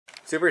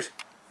Supers.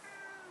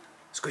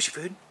 Squishy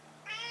food?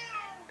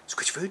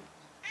 Squishy food?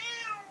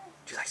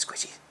 Do you like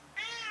squishy?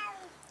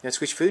 You want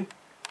squishy food?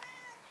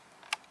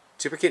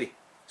 Super kitty.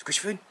 Squishy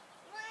food?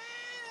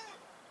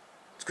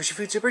 Squishy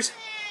food, Supers?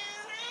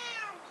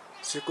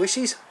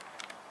 Squishies?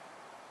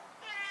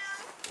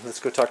 Let's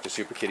go talk to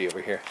Super Kitty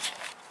over here.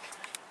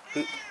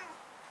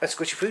 That's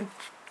squishy food?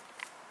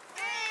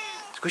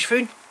 Squishy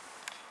food?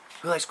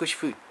 Who likes squishy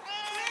food?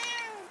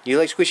 You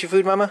like squishy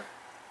food, Mama?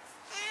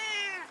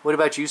 What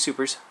about you,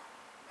 Supers?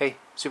 Hey,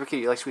 Super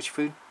Kitty, you like squishy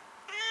food?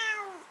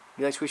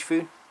 You like squishy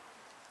food?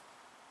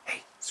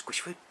 Hey, squishy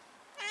food?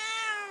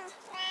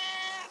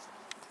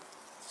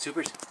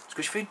 Supers,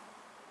 squishy food?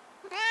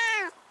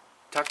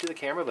 Talk to the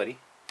camera, buddy.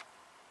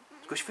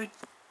 Squishy food?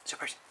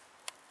 Supers.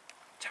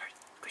 Supers,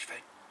 squishy food.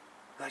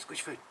 Who likes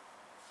squishy food?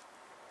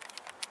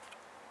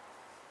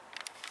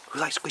 Who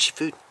likes squishy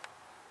food?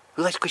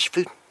 Who likes squishy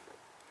food?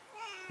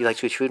 You like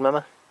squishy food,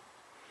 Mama?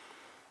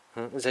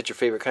 Is that your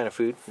favorite kind of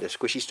food? The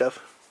squishy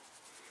stuff?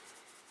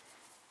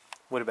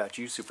 What about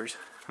you, Supers?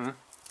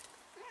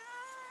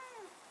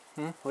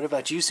 What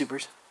about you,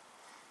 Supers?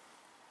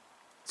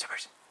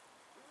 Supers.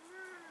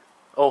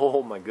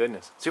 Oh my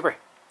goodness. Super.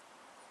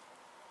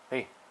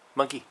 Hey,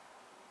 monkey.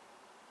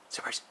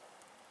 Supers.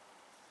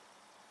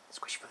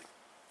 Squishy food.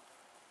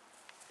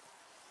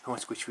 Who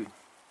wants squishy food?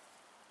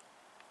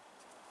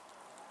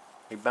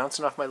 Are you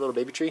bouncing off my little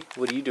baby tree?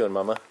 What are you doing,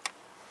 Mama?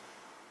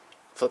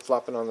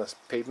 Flip-flopping on the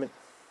pavement?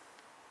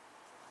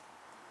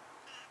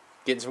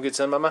 Getting some good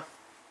sun, Mama?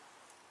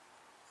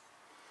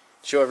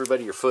 Show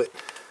everybody your foot.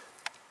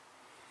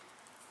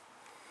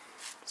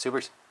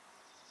 Supers.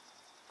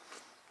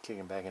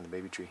 Kicking back in the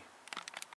baby tree.